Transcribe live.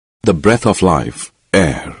the breath of life,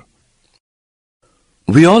 air.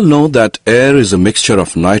 We all know that air is a mixture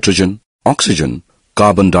of nitrogen, oxygen,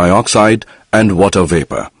 carbon dioxide and water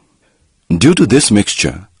vapor. Due to this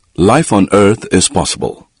mixture, life on Earth is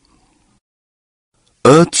possible.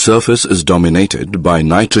 Earth's surface is dominated by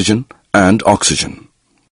nitrogen and oxygen.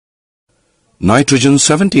 Nitrogen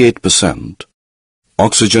 78%,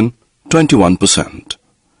 oxygen 21%.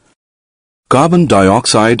 Carbon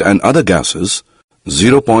dioxide and other gases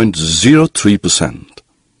 0.03%.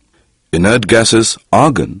 Inert gases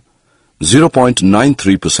argon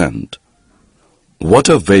 0.93%.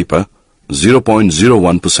 Water vapor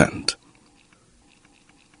 0.01%.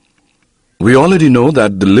 We already know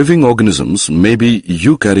that the living organisms may be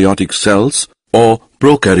eukaryotic cells or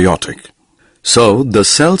prokaryotic. So the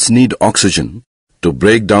cells need oxygen to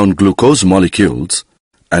break down glucose molecules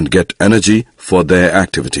and get energy for their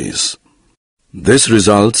activities. This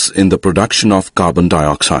results in the production of carbon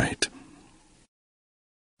dioxide.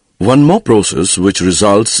 One more process which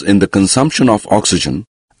results in the consumption of oxygen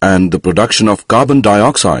and the production of carbon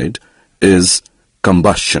dioxide is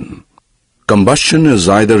combustion. Combustion is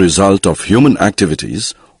either a result of human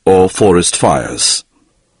activities or forest fires.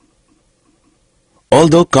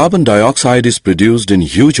 Although carbon dioxide is produced in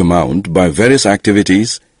huge amount by various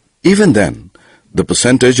activities, even then, the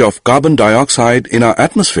percentage of carbon dioxide in our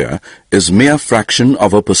atmosphere is mere fraction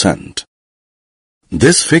of a percent.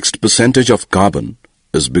 This fixed percentage of carbon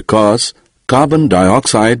is because carbon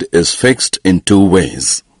dioxide is fixed in two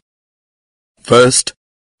ways. First,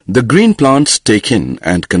 the green plants take in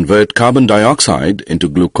and convert carbon dioxide into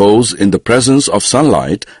glucose in the presence of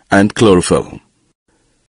sunlight and chlorophyll.